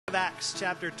Acts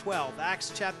chapter 12.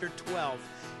 Acts chapter 12.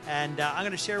 And I'm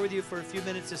going to share with you for a few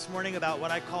minutes this morning about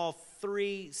what I call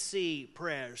 3C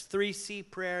prayers. 3C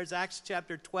prayers, Acts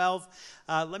chapter 12.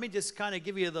 Let me just kind of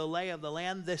give you the lay of the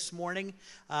land this morning.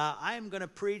 I am going to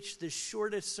preach the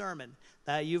shortest sermon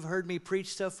that you've heard me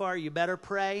preach so far. You better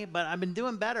pray, but I've been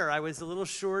doing better. I was a little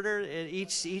shorter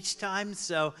each time,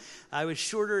 so I was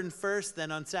shorter in first,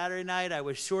 then on Saturday night I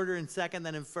was shorter in second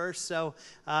than in first. So,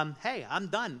 hey, I'm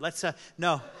done.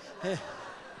 No.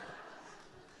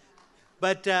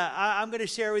 But I'm going to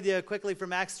share with you quickly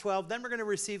from Acts 12. Then we're going to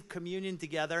receive communion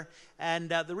together. And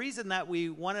the reason that we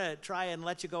want to try and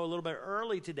let you go a little bit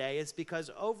early today is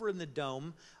because over in the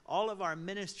Dome, all of our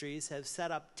ministries have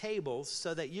set up tables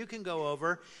so that you can go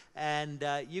over and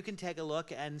you can take a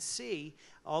look and see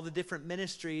all the different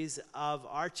ministries of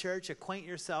our church, acquaint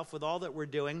yourself with all that we're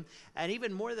doing. And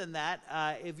even more than that,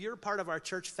 if you're part of our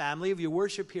church family, if you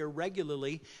worship here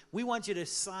regularly, we want you to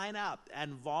sign up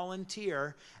and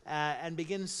volunteer and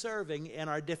begin serving in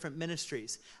our different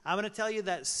ministries. I'm going to tell you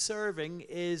that serving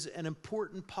is an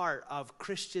important part of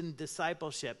Christian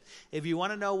discipleship. If you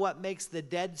want to know what makes the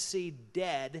Dead Sea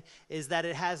dead, is that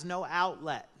it has no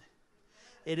outlet.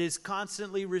 It is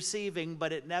constantly receiving,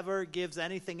 but it never gives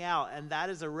anything out. And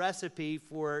that is a recipe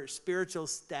for spiritual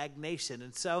stagnation.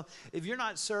 And so if you're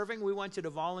not serving, we want you to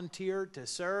volunteer to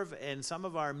serve in some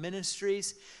of our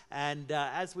ministries. And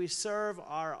as we serve,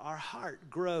 our heart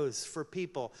grows for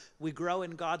people. We grow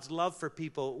in God's love for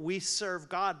people. We serve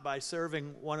God by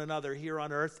serving one another here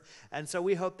on earth. And so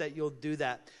we hope that you'll do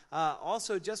that.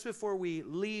 Also, just before we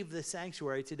leave the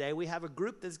sanctuary today, we have a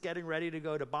group that's getting ready to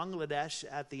go to Bangladesh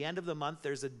at the end of the month.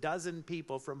 There's a dozen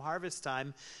people from Harvest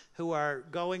Time who are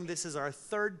going. This is our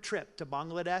third trip to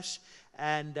Bangladesh.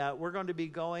 And we're going to be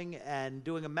going and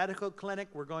doing a medical clinic.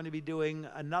 We're going to be doing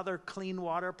another clean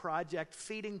water project,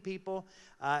 feeding people,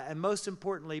 and most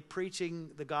importantly,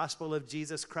 preaching the gospel of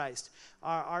Jesus Christ.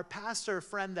 Our pastor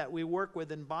friend that we work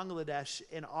with in Bangladesh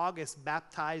in August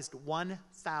baptized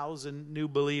 1,000 new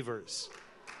believers.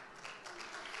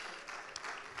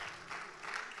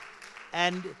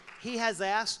 And he has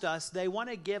asked us, they want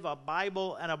to give a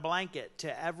Bible and a blanket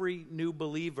to every new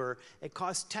believer. It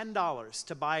costs $10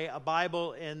 to buy a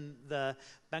Bible in the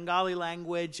Bengali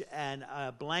language and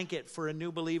a blanket for a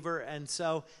new believer. And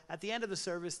so at the end of the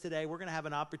service today, we're going to have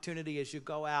an opportunity as you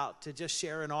go out to just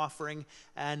share an offering.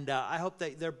 And I hope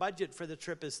that their budget for the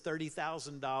trip is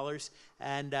 $30,000.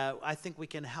 And I think we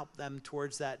can help them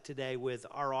towards that today with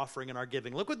our offering and our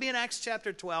giving. Look with me in Acts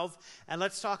chapter 12, and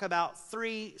let's talk about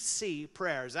 3C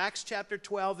prayers. Acts chapter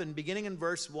 12, and beginning in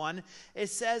verse 1, it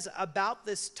says, "About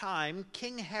this time,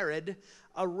 King Herod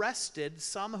arrested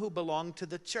some who belonged to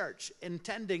the church,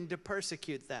 intending to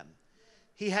persecute them.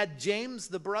 He had James,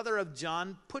 the brother of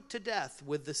John, put to death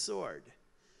with the sword.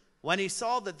 When he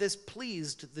saw that this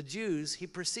pleased the Jews, he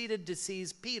proceeded to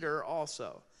seize Peter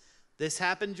also. This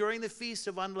happened during the feast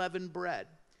of unleavened bread.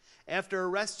 After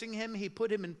arresting him, he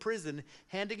put him in prison,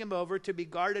 handing him over to be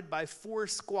guarded by 4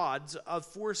 squads of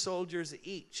 4 soldiers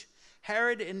each.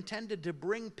 Herod intended to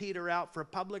bring Peter out for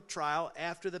public trial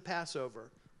after the Passover.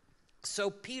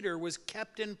 So Peter was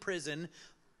kept in prison,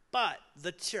 but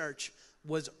the church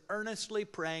was earnestly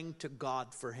praying to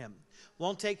God for him."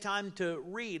 Won't take time to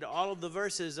read all of the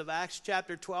verses of Acts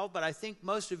chapter 12, but I think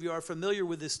most of you are familiar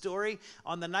with this story.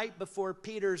 On the night before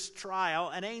Peter's trial,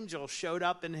 an angel showed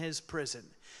up in his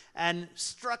prison and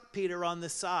struck Peter on the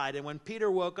side. And when Peter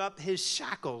woke up, his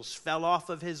shackles fell off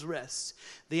of his wrists.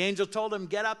 The angel told him,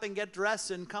 "Get up and get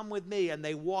dressed and come with me." And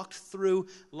they walked through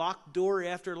locked door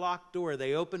after locked door.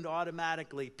 They opened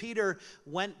automatically. Peter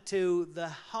went to the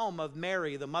home of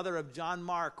Mary, the mother of John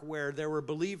Mark, where there were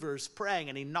believers praying,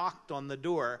 and he knocked on the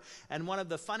door. And one of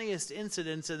the funniest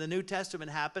incidents in the New Testament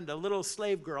happened. A little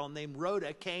slave girl named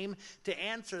Rhoda came to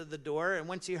answer the door, and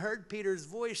when she heard Peter's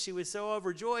voice, she was so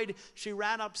overjoyed, she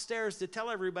ran upstairs to tell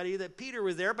everybody that Peter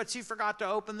was there, but she forgot to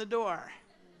open the door.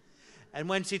 And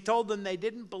when she told them, they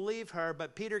didn't believe her,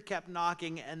 but Peter kept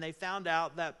knocking, and they found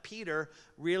out that Peter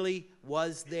really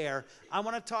was there. I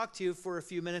want to talk to you for a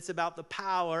few minutes about the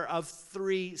power of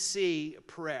 3C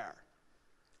prayer.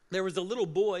 There was a little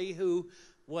boy who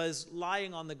was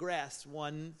lying on the grass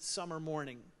one summer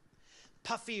morning.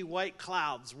 Puffy white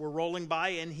clouds were rolling by,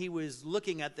 and he was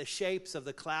looking at the shapes of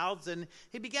the clouds, and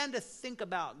he began to think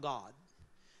about God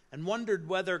and wondered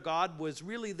whether God was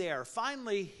really there.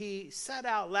 Finally, he said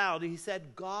out loud, he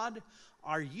said, "God,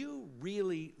 are you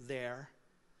really there?"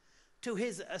 To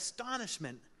his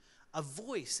astonishment, a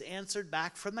voice answered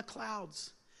back from the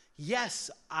clouds,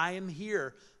 "Yes, I am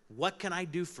here. What can I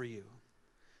do for you?"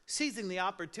 Seizing the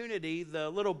opportunity, the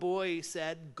little boy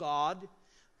said, "God,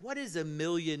 what is a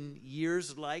million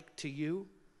years like to you?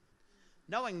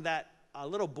 Knowing that a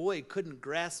little boy couldn't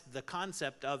grasp the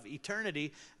concept of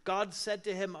eternity, God said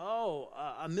to him,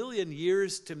 a million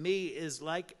years to me is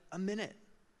like a minute.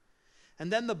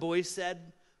 And then the boy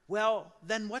said, well,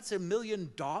 then what's $1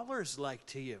 million like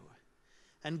to you?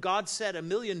 And God said, $1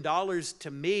 million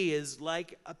to me is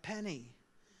like a penny.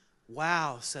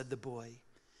 Wow, said the boy.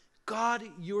 God,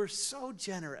 you're so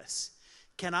generous.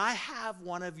 Can I have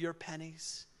one of your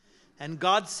pennies? And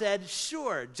God said,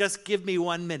 sure, just give me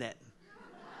 1 minute.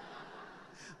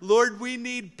 Lord, we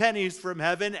need pennies from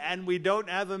heaven, and we don't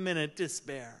have a minute to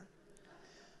spare.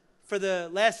 For the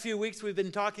last few weeks, we've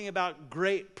been talking about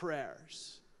great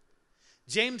prayers.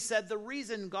 James said the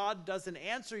reason God doesn't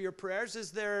answer your prayers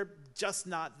is they're just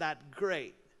not that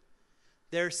great.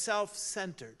 They're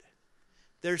self-centered.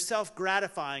 They're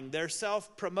self-gratifying. They're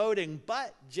self-promoting.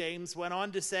 But, James went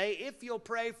on to say, if you'll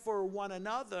pray for one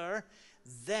another,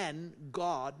 then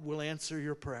God will answer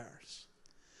your prayers.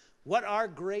 What are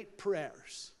great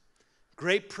prayers?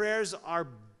 Great prayers are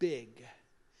big.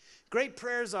 Great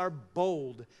prayers are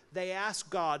bold. They ask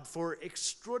God for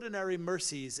extraordinary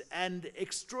mercies and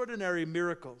extraordinary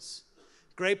miracles.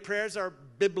 Great prayers are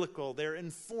biblical. They're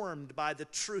informed by the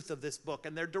truth of this book,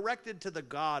 and they're directed to the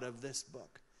God of this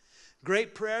book.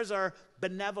 Great prayers are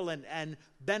benevolent and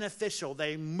beneficial.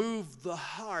 They move the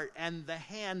heart and the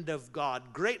hand of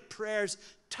God. Great prayers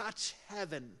touch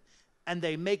heaven, and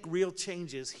they make real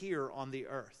changes here on the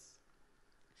earth.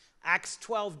 Acts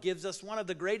 12 gives us one of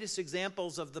the greatest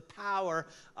examples of the power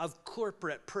of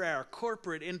corporate prayer,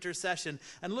 corporate intercession.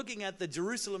 And looking at the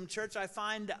Jerusalem church, I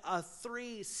find a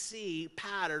 3C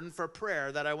pattern for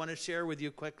prayer that I want to share with you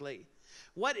quickly.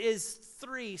 What is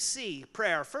 3C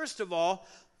prayer? First of all,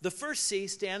 the first C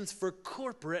stands for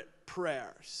corporate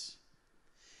prayers.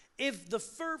 If the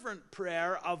fervent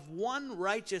prayer of one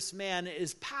righteous man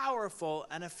is powerful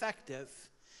and effective,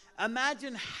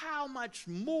 imagine how much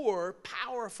more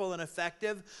powerful and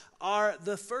effective are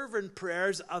the fervent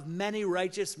prayers of many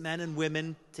righteous men and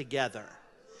women together.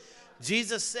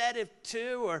 Jesus said, if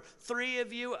 2 or 3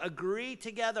 of you agree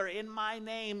together in my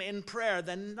name in prayer,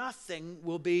 then nothing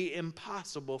will be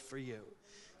impossible for you.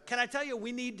 Can I tell you,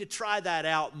 we need to try that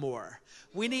out more.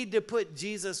 We need to put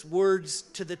Jesus' words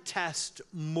to the test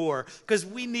more, because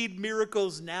we need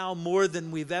miracles now more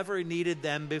than we've ever needed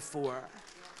them before.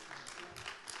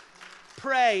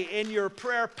 Pray in your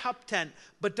prayer pup tent,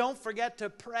 but don't forget to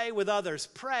pray with others.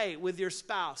 Pray with your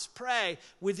spouse. Pray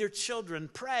with your children.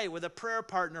 Pray with a prayer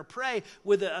partner. Pray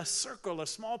with a circle, a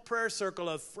small prayer circle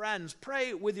of friends.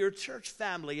 Pray with your church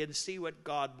family and see what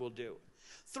God will do.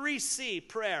 3C,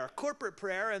 prayer, corporate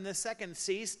prayer, and the second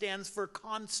C stands for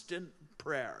constant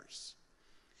prayers.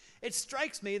 It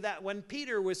strikes me that when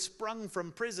Peter was sprung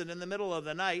from prison in the middle of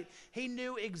the night, he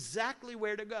knew exactly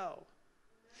where to go.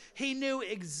 He knew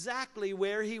exactly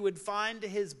where he would find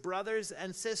his brothers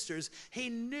and sisters. He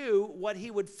knew what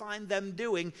he would find them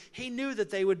doing. He knew that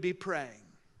they would be praying.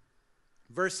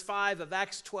 Verse 5 of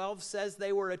Acts 12 says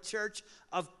they were a church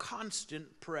of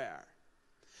constant prayer.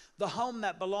 The home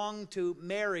that belonged to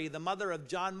Mary, the mother of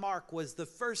John Mark, was the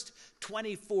first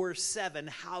 24/7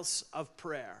 house of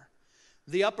prayer.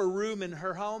 The upper room in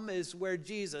her home is where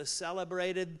Jesus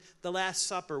celebrated the Last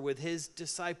Supper with his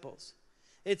disciples.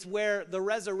 It's where the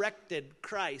resurrected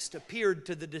Christ appeared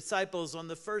to the disciples on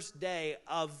the first day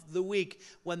of the week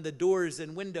when the doors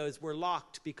and windows were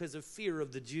locked because of fear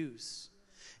of the Jews.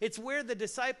 It's where the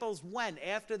disciples went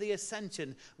after the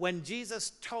ascension when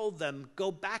Jesus told them,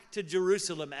 go back to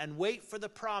Jerusalem and wait for the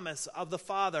promise of the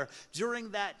Father.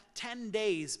 During that 10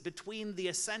 days between the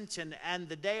ascension and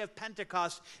the day of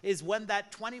Pentecost is when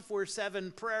that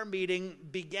 24/7 prayer meeting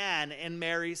began in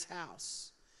Mary's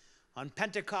house. On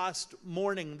Pentecost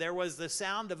morning, there was the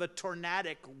sound of a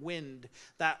tornadic wind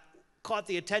that caught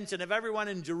the attention of everyone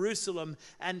in Jerusalem,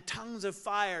 and tongues of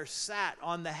fire sat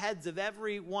on the heads of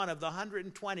every one of the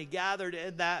 120 gathered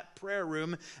in that prayer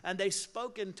room, and they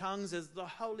spoke in tongues as the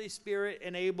Holy Spirit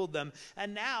enabled them.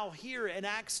 And now here in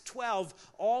Acts 12,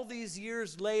 all these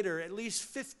years later, at least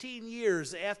 15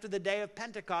 years after the day of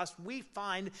Pentecost, we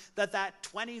find that that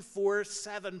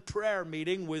 24/7 prayer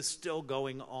meeting was still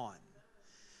going on.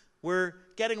 We're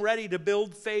getting ready to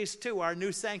build phase 2, our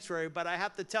new sanctuary, but I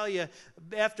have to tell you,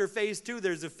 after phase 2,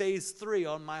 there's a phase 3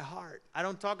 on my heart. I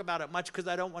don't talk about it much because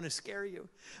I don't want to scare you.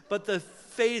 But the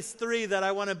phase 3 that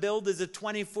I want to build is a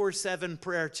 24/7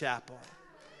 prayer chapel.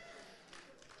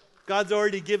 God's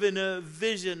already given a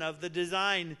vision of the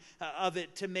design of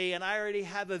it to me, and I already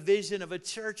have a vision of a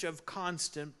church of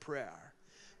constant prayer.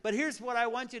 But here's what I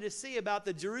want you to see about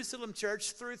the Jerusalem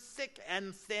church. Through thick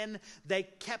and thin, they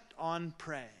kept on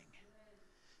praying.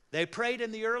 They prayed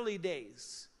in the early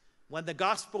days when the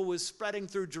gospel was spreading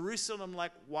through Jerusalem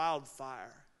like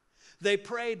wildfire. They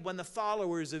prayed when the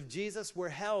followers of Jesus were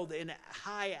held in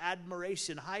high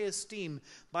admiration, high esteem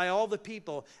by all the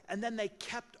people. And then they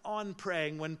kept on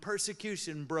praying when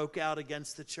persecution broke out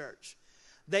against the church.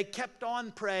 They kept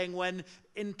on praying when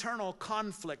internal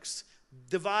conflicts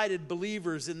divided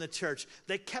believers in the church.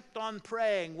 They kept on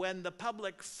praying when the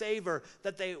public favor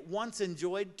that they once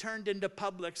enjoyed turned into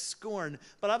public scorn.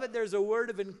 Beloved, there's a word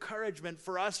of encouragement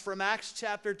for us from Acts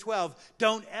chapter 12.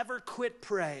 Don't ever quit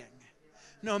praying.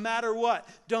 No matter what,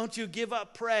 don't you give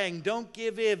up praying. Don't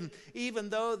give in, even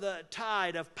though the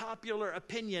tide of popular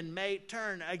opinion may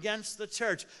turn against the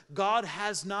church. God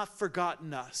has not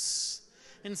forgotten us.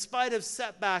 In spite of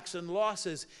setbacks and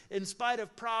losses, in spite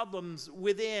of problems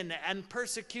within and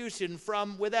persecution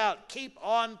from without, keep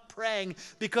on praying,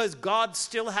 because God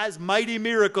still has mighty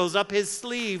miracles up his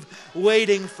sleeve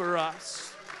waiting for us.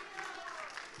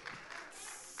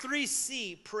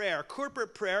 3C prayer: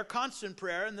 corporate prayer, constant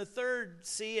prayer, and the third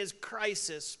C is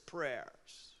crisis prayers.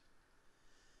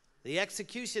 The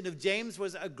execution of James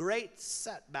was a great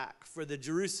setback for the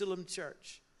Jerusalem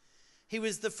church. He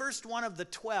was the first one of the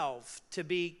 12 to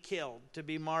be killed, to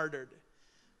be martyred.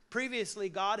 Previously,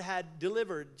 God had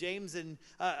delivered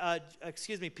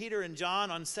Peter and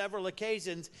John on several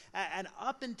occasions, and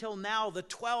up until now, the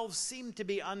 12 seemed to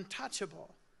be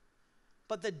untouchable.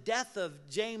 But the death of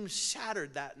James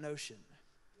shattered that notion.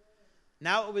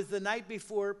 Now it was the night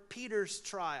before Peter's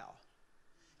trial.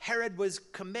 Herod was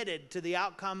committed to the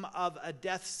outcome of a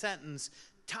death sentence.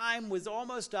 Time was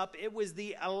almost up. It was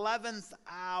the 11th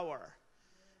hour.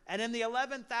 And in the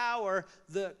 11th hour,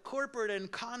 the corporate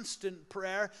and constant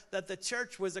prayer that the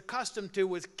church was accustomed to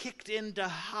was kicked into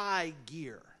high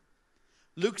gear.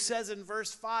 Luke says in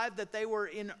verse 5 that they were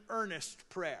in earnest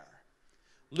prayer.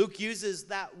 Luke uses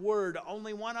that word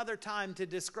only one other time to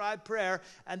describe prayer,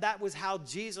 and that was how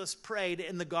Jesus prayed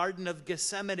in the Garden of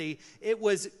Gethsemane. It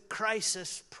was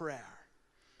crisis prayer.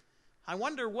 I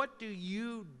wonder, what do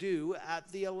you do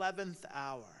at the 11th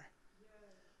hour?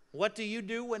 What do you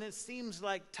do when it seems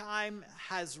like time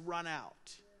has run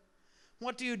out?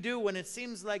 What do you do when it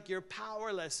seems like you're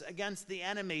powerless against the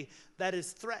enemy that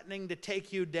is threatening to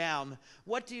take you down?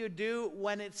 What do you do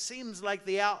when it seems like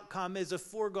the outcome is a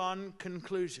foregone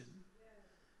conclusion?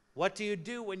 What do you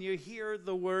do when you hear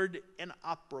the word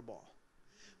inoperable?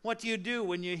 What do you do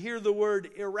when you hear the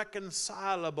word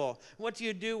irreconcilable? What do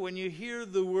you do when you hear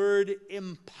the word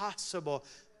impossible?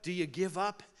 Do you give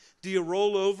up? Do you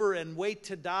roll over and wait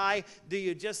to die? Do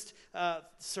you just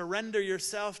surrender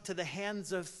yourself to the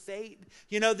hands of fate?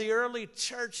 You know, the early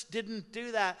church didn't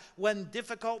do that. When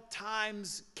difficult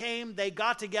times came, they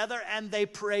got together and they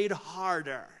prayed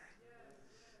harder.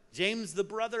 James, the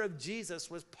brother of Jesus,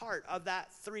 was part of that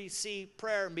 3C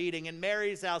prayer meeting in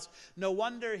Mary's house. No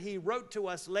wonder he wrote to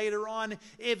us later on,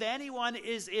 if anyone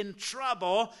is in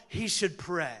trouble, he should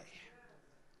pray.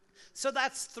 So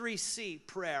that's 3C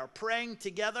prayer: praying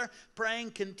together,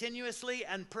 praying continuously,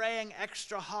 and praying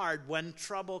extra hard when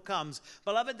trouble comes.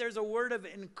 Beloved, there's a word of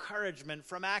encouragement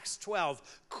from Acts 12.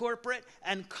 Corporate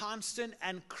and constant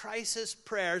and crisis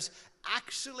prayers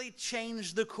actually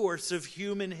change the course of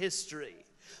human history.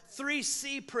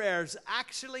 3C prayers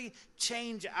actually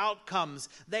change outcomes.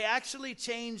 They actually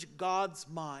change God's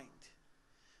mind.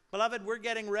 Beloved, we're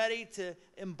getting ready to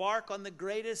embark on the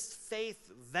greatest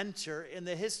faith venture in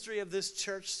the history of this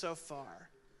church so far.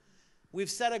 We've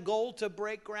set a goal to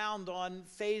break ground on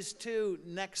phase 2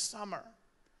 next summer.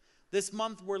 This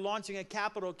month, we're launching a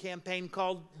capital campaign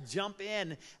called Jump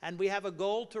In, and we have a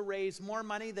goal to raise more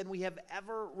money than we have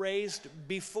ever raised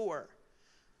before.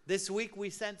 This week,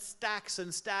 we sent stacks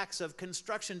and stacks of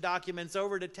construction documents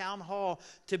over to Town Hall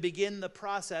to begin the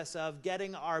process of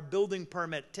getting our building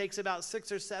permit. It takes about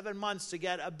 6 or 7 months to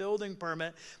get a building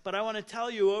permit. But I want to tell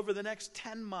you, over the next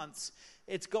 10 months,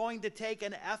 it's going to take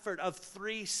an effort of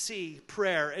 3C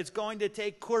prayer. It's going to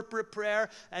take corporate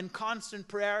prayer and constant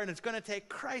prayer, and it's going to take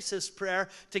crisis prayer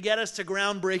to get us to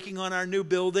groundbreaking on our new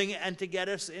building and to get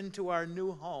us into our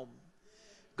new home.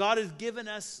 God has given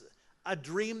us a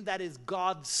dream that is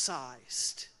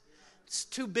God-sized. It's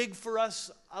too big for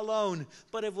us alone,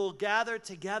 but if we'll gather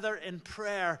together in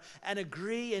prayer and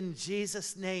agree in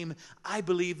Jesus' name, I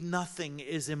believe nothing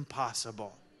is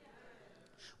impossible.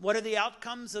 What are the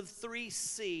outcomes of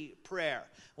 3C prayer?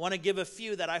 I want to give a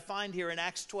few that I find here in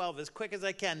Acts 12 as quick as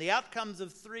I can. The outcomes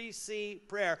of 3C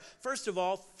prayer. First of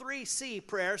all, 3C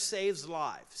prayer saves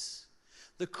lives.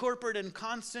 The corporate and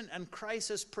constant and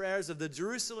crisis prayers of the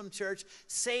Jerusalem church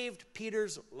saved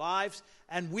Peter's lives,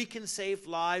 and we can save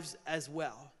lives as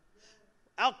well.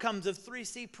 Outcomes of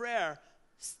 3C prayer: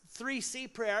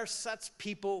 3C prayer sets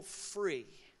people free.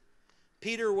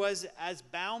 Peter was as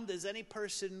bound as any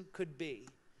person could be.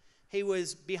 He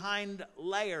was behind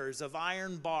layers of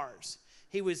iron bars.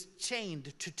 He was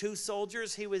chained to 2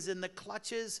 soldiers. He was in the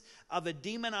clutches of a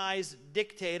demonized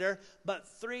dictator. But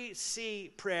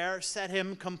 3C prayer set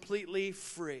him completely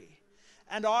free.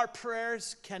 And our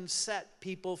prayers can set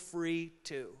people free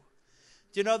too.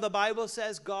 Do you know the Bible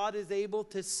says God is able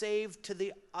to save to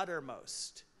the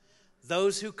uttermost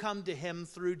those who come to him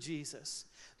through Jesus?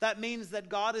 That means that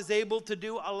God is able to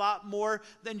do a lot more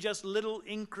than just little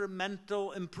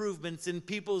incremental improvements in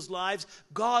people's lives.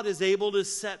 God is able to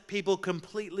set people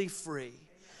completely free.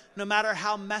 No matter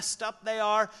how messed up they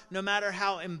are, no matter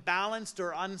how imbalanced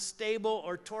or unstable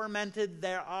or tormented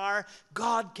they are,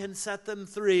 God can set them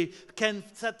free,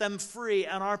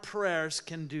 and our prayers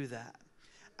can do that.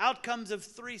 Outcomes of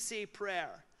 3C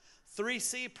prayer.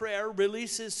 3C prayer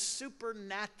releases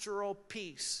supernatural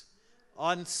peace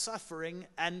on suffering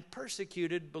and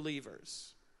persecuted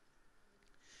believers.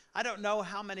 I don't know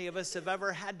how many of us have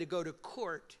ever had to go to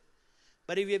court,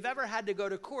 but if you've ever had to go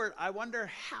to court, I wonder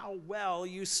how well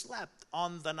you slept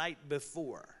on the night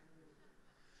before.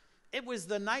 It was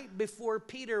the night before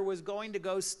Peter was going to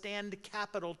go stand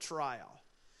capital trial.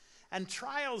 And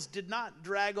trials did not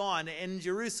drag on in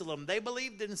Jerusalem. They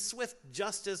believed in swift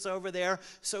justice over there,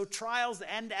 so trials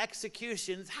and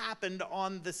executions happened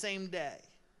on the same day.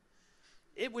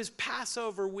 It was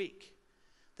Passover week,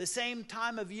 the same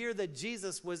time of year that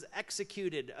Jesus was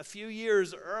executed. A few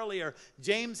years earlier,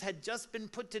 James had just been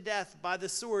put to death by the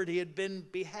sword. He had been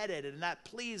beheaded, and that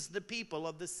pleased the people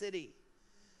of the city.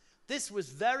 This was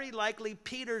very likely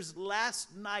Peter's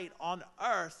last night on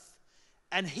earth,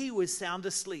 and he was sound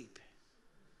asleep.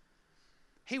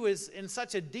 He was in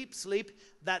such a deep sleep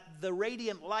that the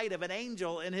radiant light of an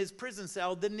angel in his prison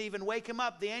cell didn't even wake him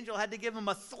up. The angel had to give him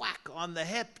a thwack on the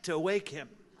hip to wake him.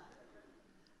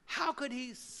 How could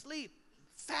he sleep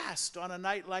fast on a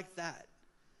night like that?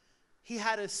 He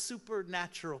had a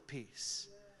supernatural peace,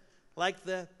 like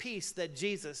the peace that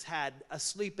Jesus had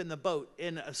asleep in the boat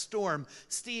in a storm.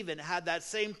 Stephen had that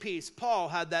same peace. Paul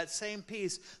had that same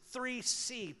peace.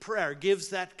 3C prayer gives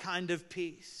that kind of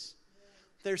peace.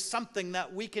 There's something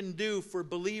that we can do for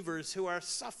believers who are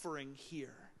suffering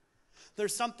here.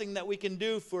 There's something that we can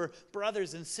do for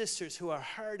brothers and sisters who are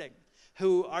hurting,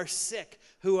 who are sick,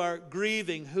 who are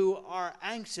grieving, who are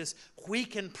anxious. We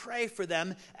can pray for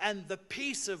them, and the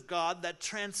peace of God that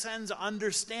transcends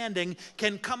understanding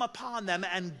can come upon them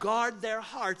and guard their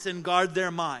hearts and guard their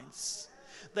minds.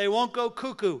 They won't go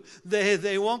cuckoo.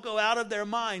 They won't go out of their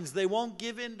minds. They won't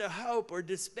give in to hope or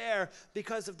despair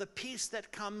because of the peace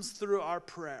that comes through our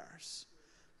prayers.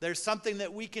 There's something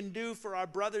that we can do for our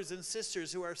brothers and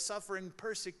sisters who are suffering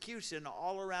persecution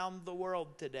all around the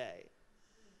world today.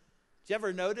 Do you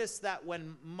ever notice that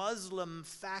when Muslim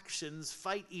factions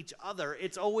fight each other,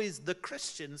 it's always the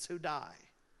Christians who die?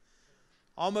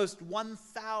 Almost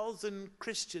 1,000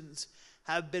 Christians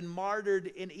have been martyred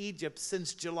in Egypt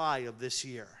since July of this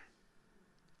year.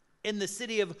 In the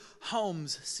city of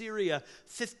Homs, Syria,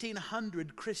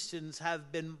 1,500 Christians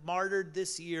have been martyred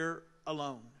this year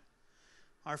alone.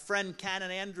 Our friend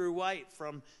Canon Andrew White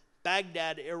from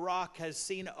Baghdad, Iraq, has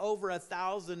seen over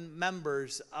 1,000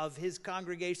 members of his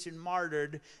congregation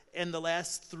martyred in the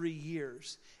last 3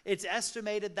 years. It's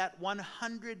estimated that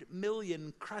 100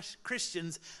 million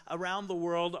Christians around the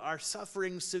world are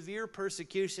suffering severe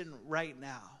persecution right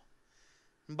now.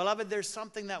 And beloved, there's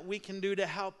something that we can do to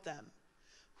help them.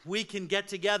 We can get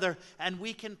together and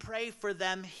we can pray for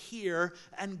them here,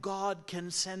 and God can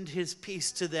send his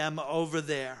peace to them over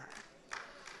there.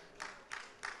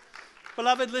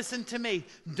 Beloved, listen to me.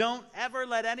 Don't ever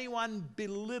let anyone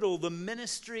belittle the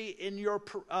ministry in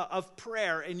of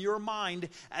prayer in your mind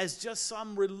as just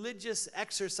some religious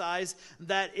exercise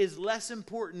that is less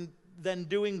important than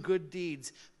doing good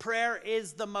deeds. Prayer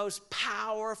is the most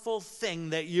powerful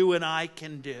thing that you and I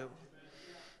can do.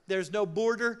 There's no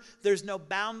border. There's no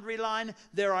boundary line.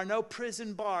 There are no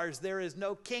prison bars. There is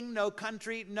no king, no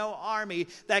country, no army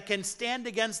that can stand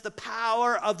against the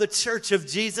power of the Church of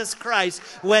Jesus Christ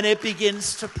when it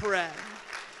begins to pray.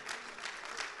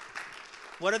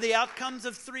 What are the outcomes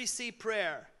of 3C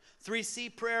prayer?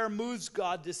 3C prayer moves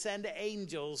God to send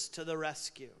angels to the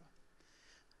rescue.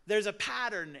 There's a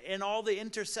pattern in all the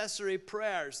intercessory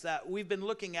prayers that we've been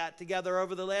looking at together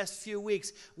over the last few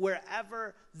weeks.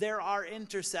 Wherever there are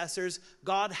intercessors,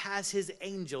 God has his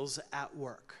angels at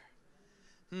work.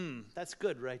 That's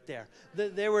good right there.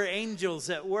 There were angels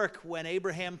at work when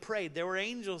Abraham prayed. There were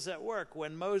angels at work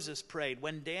when Moses prayed,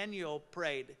 when Daniel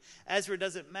prayed. Ezra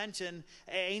doesn't mention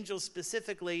angels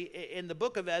specifically in the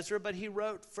book of Ezra, but he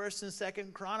wrote 1st and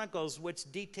 2nd Chronicles,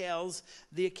 which details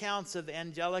the accounts of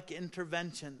angelic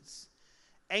interventions.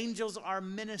 Angels are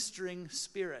ministering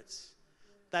spirits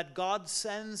that God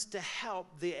sends to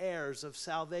help the heirs of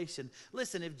salvation.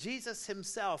 Listen, if Jesus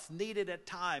himself needed at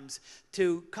times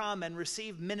to come and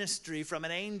receive ministry from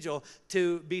an angel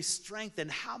to be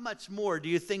strengthened, how much more do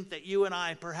you think that you and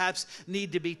I perhaps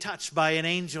need to be touched by an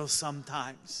angel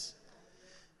sometimes?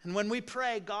 And when we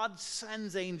pray, God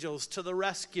sends angels to the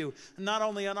rescue, not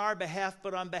only on our behalf,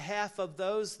 but on behalf of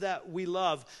those that we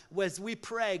love. As we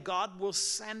pray, God will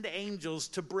send angels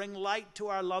to bring light to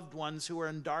our loved ones who are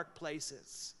in dark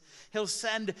places. He'll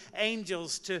send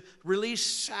angels to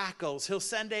release shackles. He'll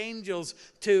send angels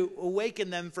to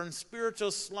awaken them from spiritual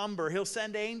slumber. He'll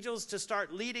send angels to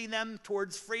start leading them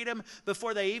towards freedom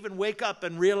before they even wake up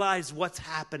and realize what's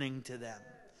happening to them.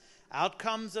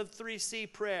 Outcomes of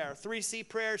 3C prayer. 3C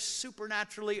prayer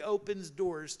supernaturally opens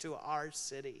doors to our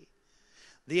city.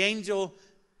 The angel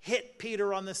hit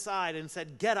Peter on the side and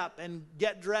said, "Get up and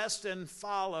get dressed and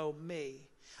follow me."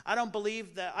 I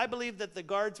believe that the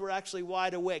guards were actually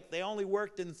wide awake. They only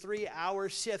worked in 3-hour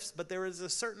shifts, but there is a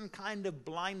certain kind of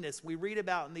blindness we read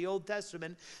about in the Old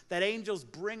Testament that angels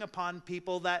bring upon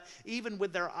people that even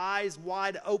with their eyes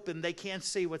wide open, they can't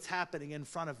see what's happening in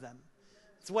front of them.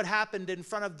 It's what happened in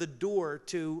front of the door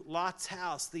to Lot's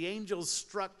house. The angels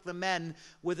struck the men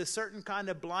with a certain kind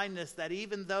of blindness that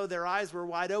even though their eyes were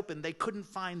wide open, they couldn't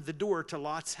find the door to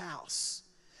Lot's house.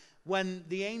 When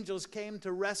the angels came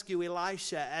to rescue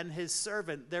Elisha and his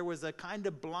servant, there was a kind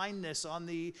of blindness on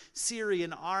the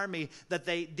Syrian army that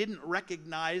they didn't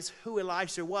recognize who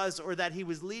Elisha was or that he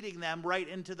was leading them right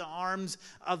into the arms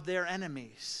of their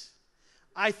enemies.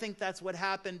 I think that's what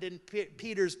happened in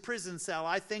Peter's prison cell.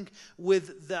 I think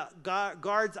with the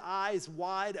guard's eyes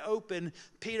wide open,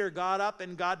 Peter got up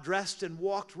and got dressed and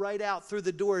walked right out through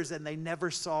the doors, and they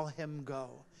never saw him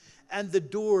go. And the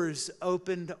doors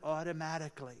opened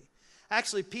automatically.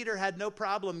 Actually, Peter had no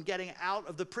problem getting out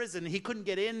of the prison. He couldn't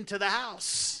get into the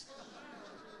house.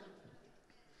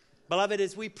 Beloved,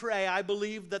 as we pray, I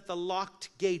believe that the locked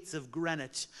gates of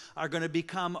Greenwich are going to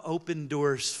become open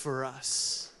doors for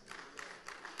us.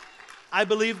 I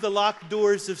believe the locked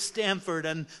doors of Stamford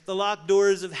and the locked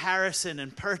doors of Harrison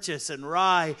and Purchase and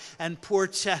Rye and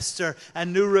Port Chester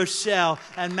and New Rochelle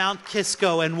and Mount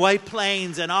Kisco and White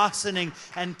Plains and Ossining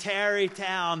and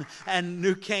Tarrytown and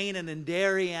New Canaan and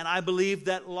Darien. I believe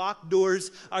that locked doors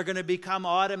are going to become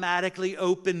automatically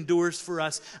open doors for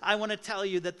us. I want to tell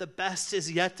you that the best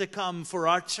is yet to come for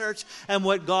our church and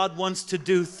what God wants to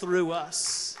do through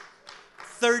us.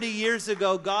 30 years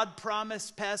ago, God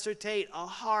promised Pastor Tate a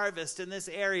harvest in this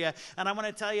area. And I want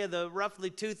to tell you, the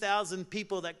roughly 2,000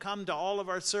 people that come to all of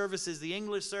our services, the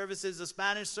English services, the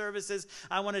Spanish services,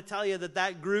 I want to tell you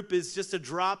that group is just a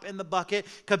drop in the bucket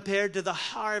compared to the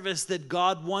harvest that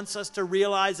God wants us to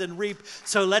realize and reap.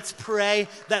 So let's pray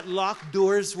that locked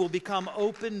doors will become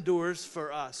open doors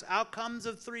for us. Outcomes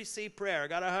of 3C prayer.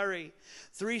 Got to hurry.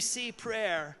 3C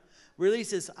prayer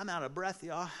releases, I'm out of breath,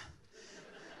 y'all.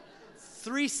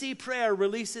 3C prayer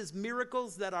releases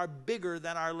miracles that are bigger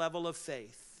than our level of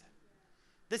faith.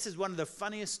 This is one of the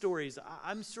funniest stories.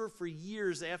 I'm sure for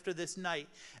years after this night,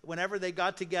 whenever they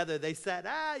got together, they said,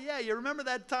 yeah, you remember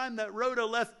that time that Rhoda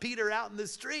left Peter out in the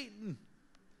street?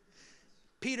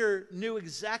 Peter knew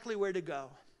exactly where to go.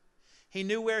 He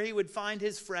knew where he would find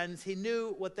his friends. He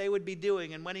knew what they would be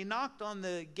doing. And when he knocked on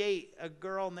the gate, a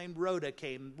girl named Rhoda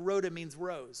came. Rhoda means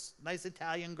rose. Nice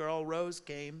Italian girl, Rose,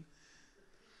 came.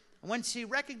 When she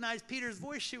recognized Peter's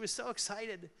voice, she was so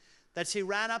excited that she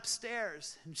ran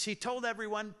upstairs and she told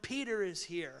everyone, Peter is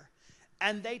here.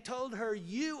 And they told her,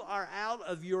 you are out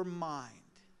of your mind.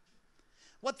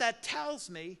 What that tells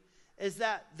me is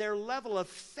that their level of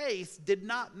faith did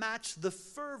not match the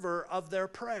fervor of their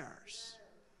prayers.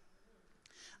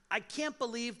 I can't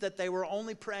believe that they were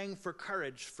only praying for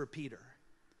courage for Peter.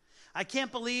 I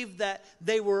can't believe that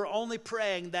they were only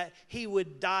praying that he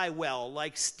would die well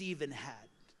like Stephen had.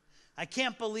 I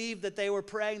can't believe that they were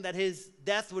praying that his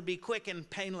death would be quick and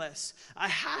painless. I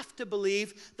have to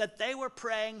believe that they were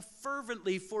praying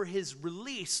fervently for his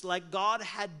release like God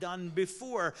had done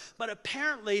before. But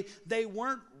apparently they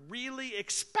weren't really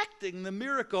expecting the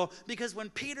miracle because when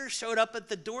Peter showed up at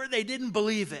the door, they didn't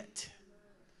believe it.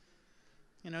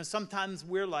 You know, sometimes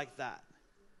we're like that.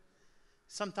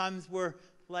 Sometimes we're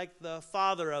like the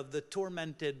father of the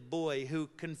tormented boy who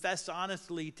confessed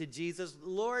honestly to Jesus,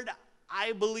 Lord,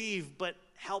 I believe, but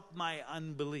help my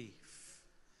unbelief.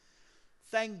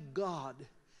 Thank God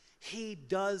he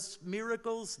does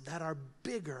miracles that are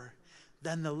bigger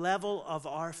than the level of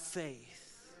our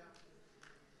faith.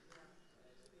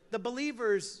 The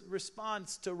believers'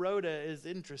 response to Rhoda is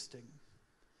interesting.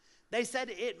 They said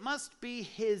it must be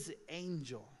his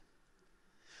angel.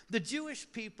 The Jewish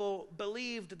people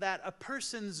believed that a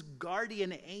person's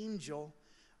guardian angel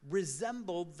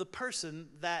resembled the person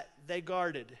that they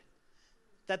guarded,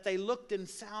 that they looked and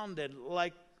sounded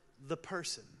like the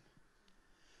person.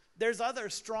 There's other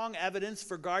strong evidence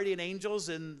for guardian angels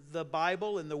in the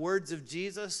Bible, in the words of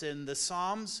Jesus, in the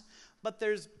Psalms, but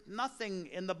there's nothing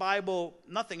in the Bible,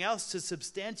 nothing else to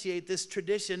substantiate this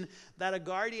tradition that a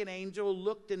guardian angel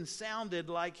looked and sounded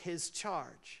like his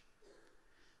charge.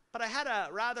 But I had a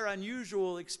rather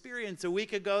unusual experience a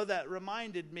week ago that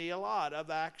reminded me a lot of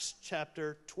Acts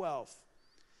chapter 12.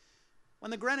 When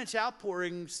the Greenwich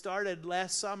Outpouring started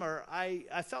last summer, I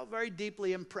felt very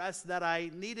deeply impressed that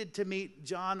I needed to meet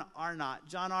John Arnott.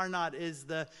 John Arnott is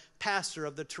the pastor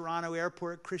of the Toronto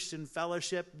Airport Christian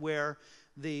Fellowship, where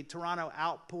the Toronto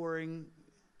Outpouring,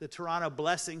 the Toronto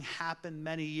Blessing happened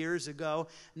many years ago.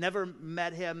 Never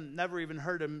met him, never even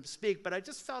heard him speak, but I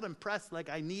just felt impressed, like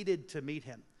I needed to meet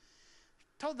him.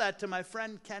 Told that to my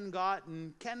friend Ken Gott,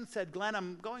 and Ken said, Glenn,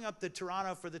 I'm going up to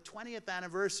Toronto for the 20th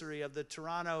anniversary of the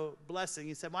Toronto Blessing.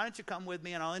 He said, why don't you come with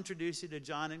me and I'll introduce you to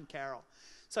John and Carol.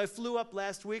 So I flew up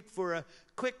last week for a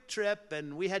quick trip,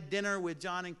 and we had dinner with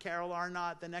John and Carol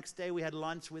Arnott. The next day we had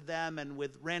lunch with them and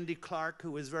with Randy Clark,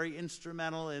 who was very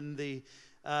instrumental in the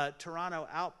Toronto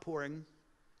Outpouring.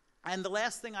 And the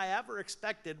last thing I ever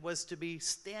expected was to be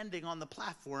standing on the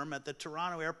platform at the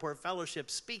Toronto Airport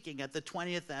Fellowship speaking at the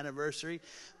 20th anniversary.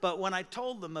 But when I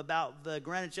told them about the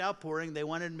Greenwich Outpouring, they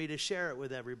wanted me to share it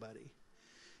with everybody.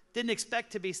 Didn't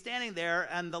expect to be standing there,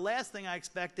 and the last thing I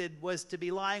expected was to be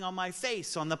lying on my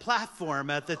face on the platform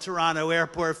at the Toronto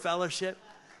Airport Fellowship.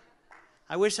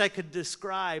 I wish I could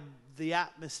describe the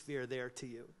atmosphere there to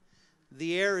you.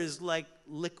 The air is like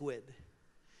liquid.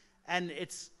 And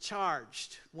it's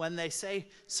charged. When they say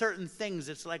certain things,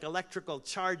 it's like electrical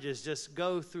charges just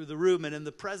go through the room. And in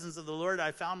the presence of the Lord,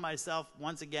 I found myself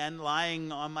once again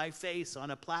lying on my face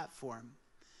on a platform.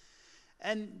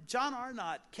 And John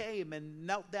Arnott came and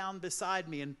knelt down beside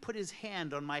me and put his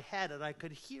hand on my head, and I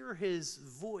could hear his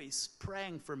voice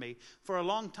praying for me. For a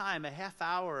long time, a half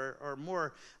hour or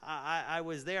more, I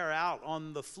was there out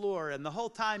on the floor, and the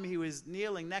whole time he was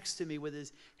kneeling next to me with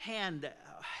his hand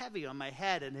heavy on my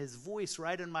head and his voice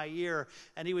right in my ear,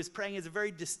 and he was praying. He's a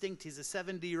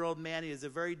 70-year-old man. He has a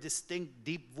very distinct,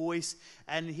 deep voice,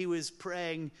 and he was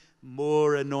praying,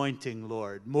 more anointing,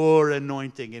 Lord, more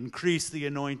anointing, increase the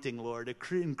anointing, Lord,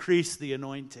 increase the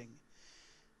anointing.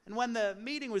 And when the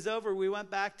meeting was over, we went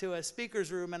back to a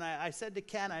speaker's room, and I said to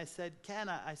Ken, I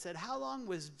said, how long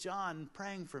was John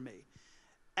praying for me?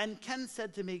 And Ken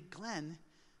said to me, Glenn,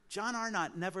 John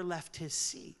Arnott never left his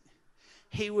seat.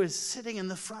 He was sitting in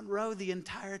the front row the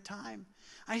entire time.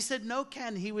 I said, no,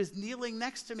 Ken, he was kneeling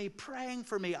next to me, praying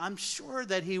for me. I'm sure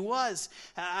that he was.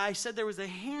 I said, there was a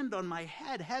hand on my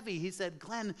head, heavy. He said,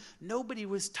 Glenn, nobody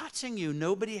was touching you.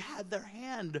 Nobody had their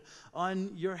hand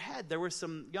on your head. There were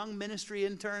some young ministry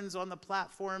interns on the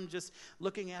platform just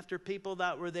looking after people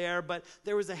that were there, but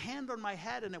there was a hand on my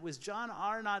head, and it was John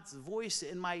Arnott's voice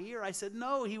in my ear. I said,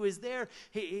 no, he was there.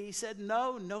 He said,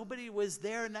 no, nobody was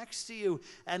there next to you.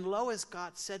 And Lois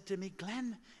Gott said to me,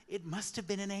 Glenn, it must have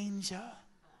been an angel.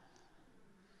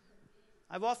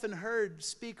 I've often heard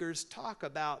speakers talk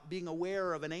about being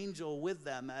aware of an angel with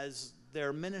them as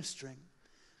they're ministering.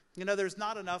 You know, there's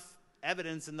not enough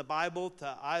evidence in the Bible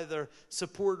to either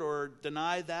support or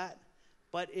deny that.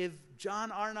 But if John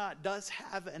Arnott does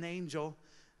have an angel,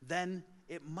 then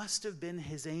it must have been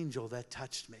his angel that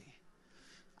touched me.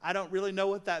 I don't really know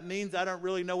what that means. I don't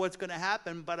really know what's going to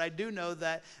happen, but I do know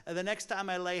that the next time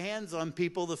I lay hands on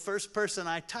people, the first person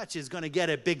I touch is going to get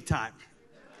it big time.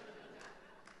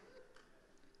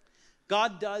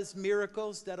 God does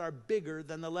miracles that are bigger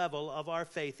than the level of our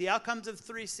faith. The outcomes of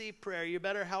 3C prayer. You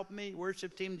better help me,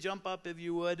 worship team, jump up if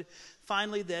you would.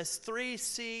 Finally, this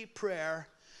 3C prayer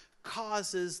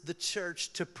causes the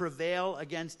church to prevail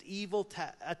against evil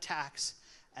attacks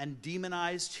and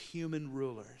demonized human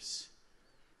rulers.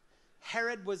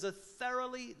 Herod was a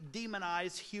thoroughly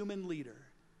demonized human leader.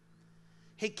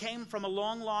 He came from a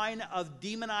long line of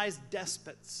demonized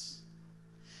despots.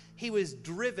 He was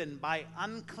driven by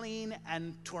unclean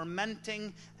and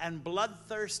tormenting and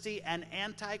bloodthirsty and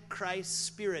antichrist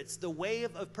spirits. The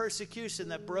wave of persecution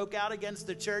that broke out against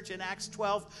the church in Acts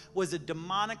 12 was a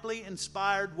demonically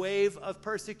inspired wave of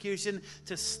persecution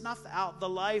to snuff out the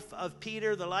life of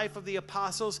Peter, the life of the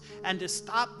apostles, and to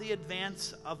stop the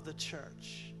advance of the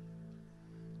church.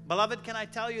 Beloved, can I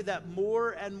tell you that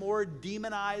more and more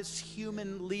demonized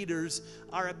human leaders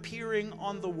are appearing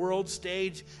on the world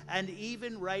stage and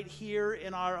even right here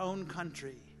in our own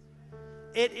country?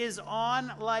 It is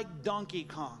on like Donkey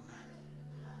Kong.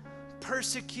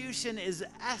 Persecution is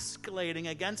escalating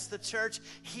against the church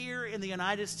here in the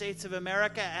United States of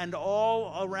America and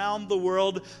all around the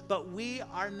world, but we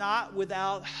are not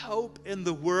without hope in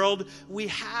the world. We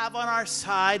have on our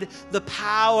side the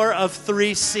power of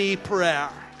 3C prayer.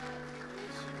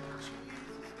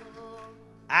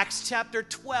 Acts chapter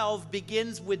 12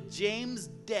 begins with James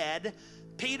dead,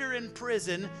 Peter in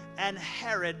prison, and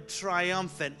Herod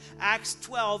triumphant. Acts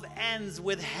 12 ends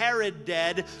with Herod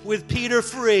dead, with Peter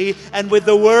free, and with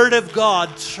the word of God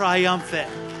triumphant.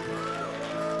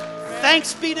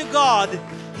 Thanks be to God,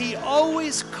 He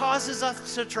always causes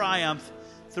us to triumph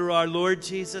through our Lord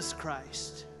Jesus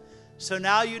Christ. So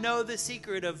now you know the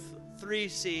secret of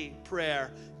 3C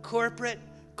prayer. Corporate,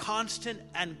 constant,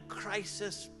 and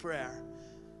crisis prayer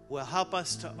will help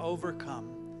us to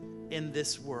overcome in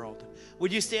this world.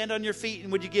 Would you stand on your feet and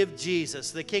would you give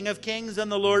Jesus, the King of Kings and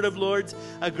the Lord of Lords,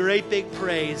 a great big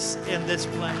praise in this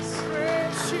place?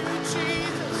 Praise you,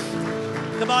 Jesus.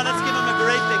 Come on, let's give Him a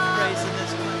great big praise in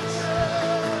this place.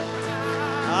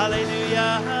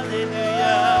 Hallelujah,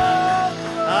 hallelujah,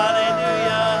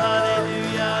 hallelujah,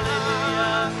 hallelujah,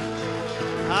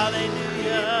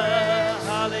 hallelujah,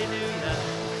 hallelujah,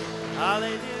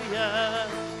 hallelujah.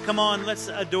 Come on, let's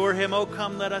adore Him. Oh,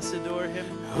 come, let us adore Him.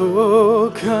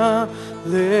 Oh, come,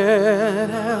 let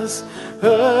us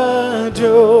adore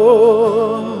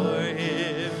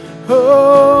Him.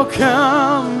 Oh,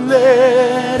 come,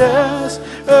 let us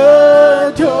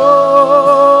adore